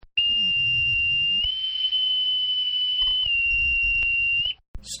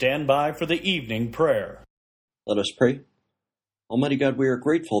stand by for the evening prayer. Let us pray. Almighty God, we are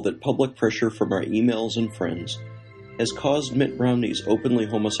grateful that public pressure from our emails and friends has caused Mitt Romney's openly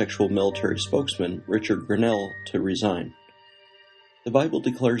homosexual military spokesman, Richard Grenell, to resign. The Bible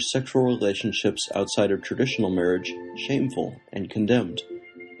declares sexual relationships outside of traditional marriage shameful and condemned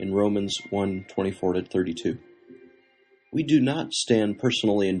in Romans 1:24-32. We do not stand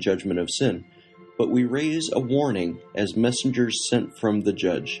personally in judgment of sin, but we raise a warning as messengers sent from the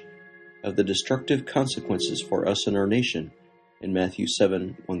judge of the destructive consequences for us and our nation in Matthew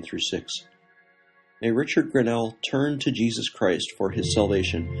 7:1-6. May Richard Grenell turn to Jesus Christ for his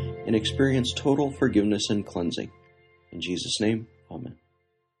salvation and experience total forgiveness and cleansing. In Jesus' name, amen.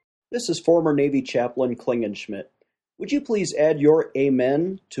 This is former Navy Chaplain Klingenschmidt. Would you please add your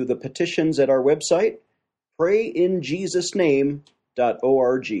amen to the petitions at our website,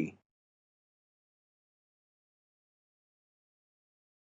 prayinjesusname.org.